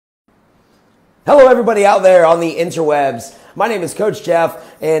Hello, everybody out there on the interwebs. My name is Coach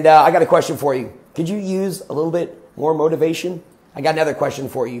Jeff, and I got a question for you. Could you use a little bit more motivation? I got another question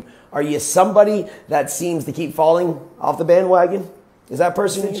for you. Are you somebody that seems to keep falling off the bandwagon? Is that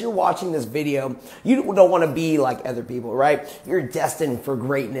person? Since you're watching this video, you don't want to be like other people, right? You're destined for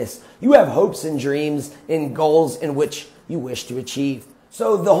greatness. You have hopes and dreams and goals in which you wish to achieve.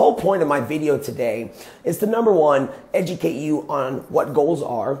 So the whole point of my video today is to, number one, educate you on what goals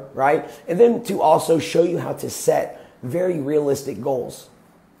are, right? And then to also show you how to set very realistic goals.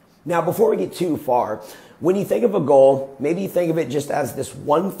 Now, before we get too far, when you think of a goal, maybe you think of it just as this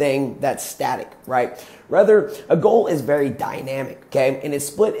one thing that's static, right? Rather, a goal is very dynamic, okay? And it's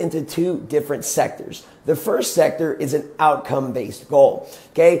split into two different sectors. The first sector is an outcome-based goal,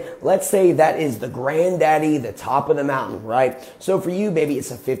 okay? Let's say that is the granddaddy, the top of the mountain, right? So for you, maybe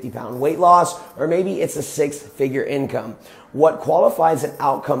it's a 50-pound weight loss, or maybe it's a six-figure income. What qualifies an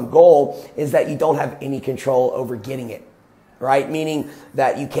outcome goal is that you don't have any control over getting it, right? Meaning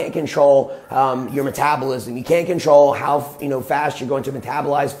that you can't control your metabolism. You can't control how fast you're going to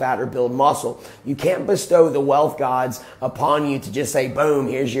metabolize fat or build muscle. You can't bestow the wealth gods upon you to just say, boom,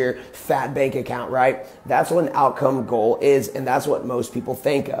 here's your fat bank account, right? That's what an outcome goal is, and that's what most people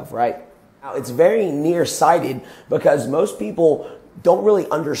think of, right? Now, it's very nearsighted because most people don't really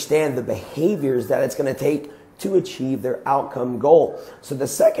understand the behaviors that it's going to take to achieve their outcome goal. So the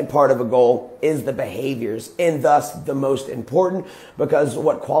second part of a goal is the behaviors, and thus the most important, because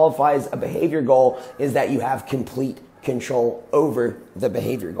what qualifies a behavior goal is that you have complete control over the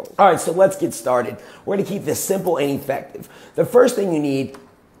behavior goal. All right, so let's get started. We're going to keep this simple and effective. The first thing you need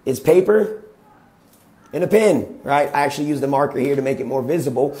is paper and a pen, right? I actually used the marker here to make it more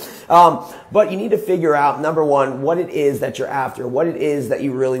visible. But you need to figure out, number one, what it is that you're after, what it is that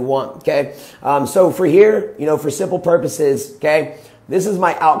you really want, okay? So for here, for simple purposes, okay, this is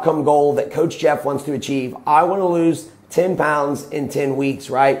my outcome goal that Coach Jeff wants to achieve. I want to lose 10 pounds in 10 weeks,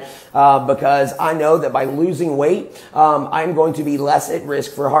 right? Because I know that by losing weight, I'm going to be less at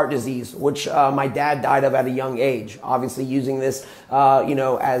risk for heart disease, which my dad died of at a young age. Obviously using this,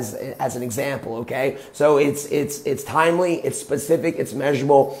 as an example, okay? So it's timely, it's specific, it's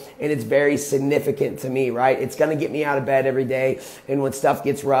measurable, and it's very significant to me, right? It's going to get me out of bed every day, and when stuff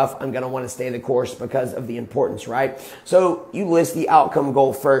gets rough, I'm going to want to stay the course because of the importance, right? So you list the outcome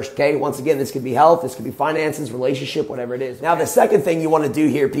goal first, okay? Once again, this could be health, this could be finances, relationship, whatever it is. Now, the second thing you want to do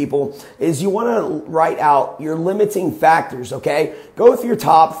here, people, is you want to write out your limiting factors, okay? Go with your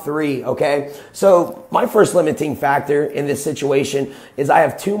top three, okay? So my first limiting factor in this situation is I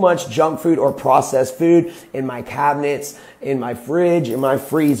have too much junk food or processed food in my cabinets, in my fridge, in my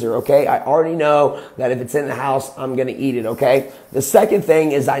freezer, okay? I already know that if it's in the house, I'm going to eat it, okay? The second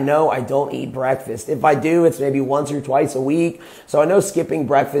thing is I know I don't eat breakfast. If I do, it's maybe once or twice a week. So I know skipping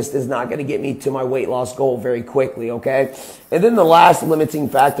breakfast is not going to get me to my weight loss goal very quickly, okay? And then the last limiting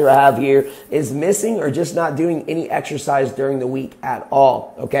factor I have here is missing or just not doing any exercise during the week at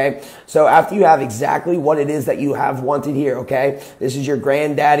all, okay? So after you have exactly what it is that you have wanted here, okay? This is your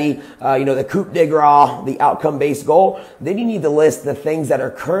granddaddy, the coup de grace, the outcome-based goal. Then you need to list the things that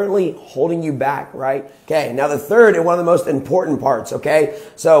are currently holding you back, right? Okay, now the third and one of the most important parts, okay?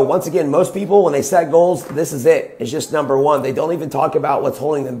 So once again, most people, when they set goals, this is it. It's just number one. They don't even talk about what's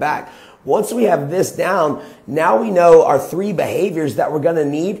holding them back. Once we have this down, now we know our three behaviors that we're going to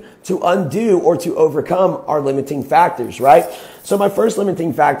need to undo or to overcome our limiting factors, right? So my first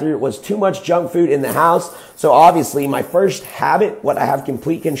limiting factor was too much junk food in the house. So obviously my first habit, what I have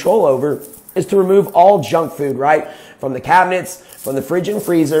complete control over, is to remove all junk food, right? From the cabinets, from the fridge and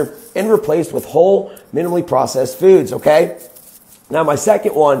freezer, and replaced with whole, minimally processed foods, okay? Now, my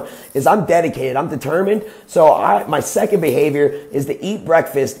second one is I'm dedicated, I'm determined. So my second behavior is to eat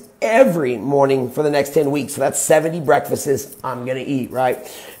breakfast every morning for the next 10 weeks. So that's 70 breakfasts I'm going to eat, right?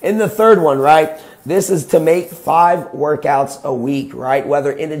 And the third one, right? This is to make 5 workouts a week, right?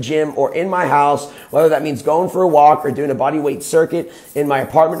 Whether in a gym or in my house, whether that means going for a walk or doing a body weight circuit in my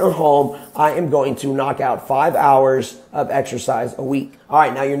apartment or home, I am going to knock out 5 hours of exercise a week. All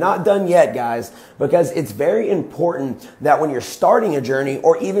right, now you're not done yet, guys, because it's very important that when you're starting a journey,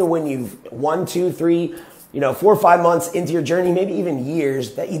 or even when you've 1, 2, 3, 4 or 5 months into your journey, maybe even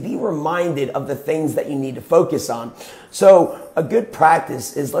years, that you be reminded of the things that you need to focus on. So a good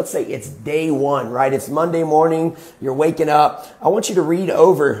practice is, let's say it's day one, right? It's Monday morning, you're waking up. I want you to read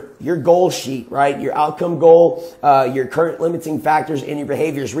over your goal sheet, right? Your outcome goal, your current limiting factors, and your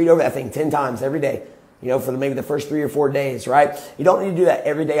behaviors. Read over that thing 10 times every day. for maybe the first 3 or 4 days, right? You don't need to do that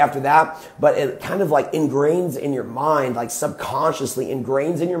every day after that, but it kind of like ingrains in your mind, like subconsciously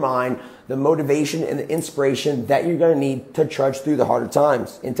ingrains in your mind the motivation and the inspiration that you're going to need to trudge through the harder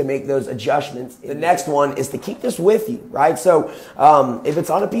times and to make those adjustments. The next one is to keep this with you, right? So if it's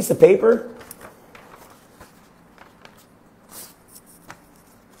on a piece of paper,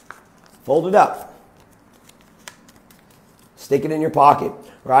 fold it up, stick it in your pocket,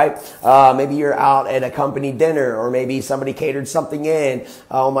 right? Maybe you're out at a company dinner, or maybe somebody catered something in.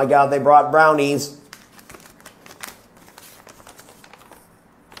 Oh my God, they brought brownies.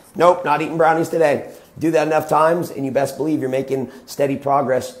 Nope, not eating brownies today. Do that enough times and you best believe you're making steady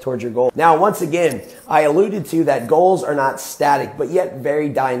progress towards your goal. Now, once again, I alluded to that goals are not static, but yet very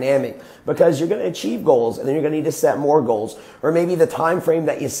dynamic, because you're going to achieve goals and then you're going to need to set more goals. Or maybe the time frame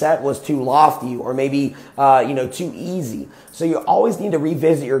that you set was too lofty, or maybe, too easy. So you always need to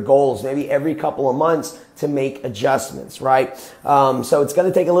revisit your goals, maybe every couple of months, to make adjustments, right? So it's going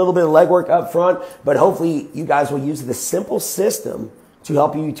to take a little bit of legwork up front, but hopefully you guys will use the simple system to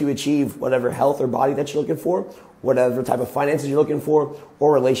help you to achieve whatever health or body that you're looking for, whatever type of finances you're looking for,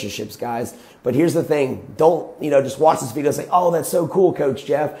 or relationships, guys. But here's the thing. Don't, just watch this video and say, oh, that's so cool, Coach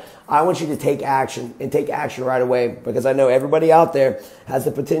Jeff. I want you to take action, and take action right away, because I know everybody out there has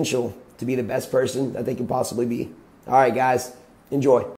the potential to be the best person that they can possibly be. All right, guys, enjoy.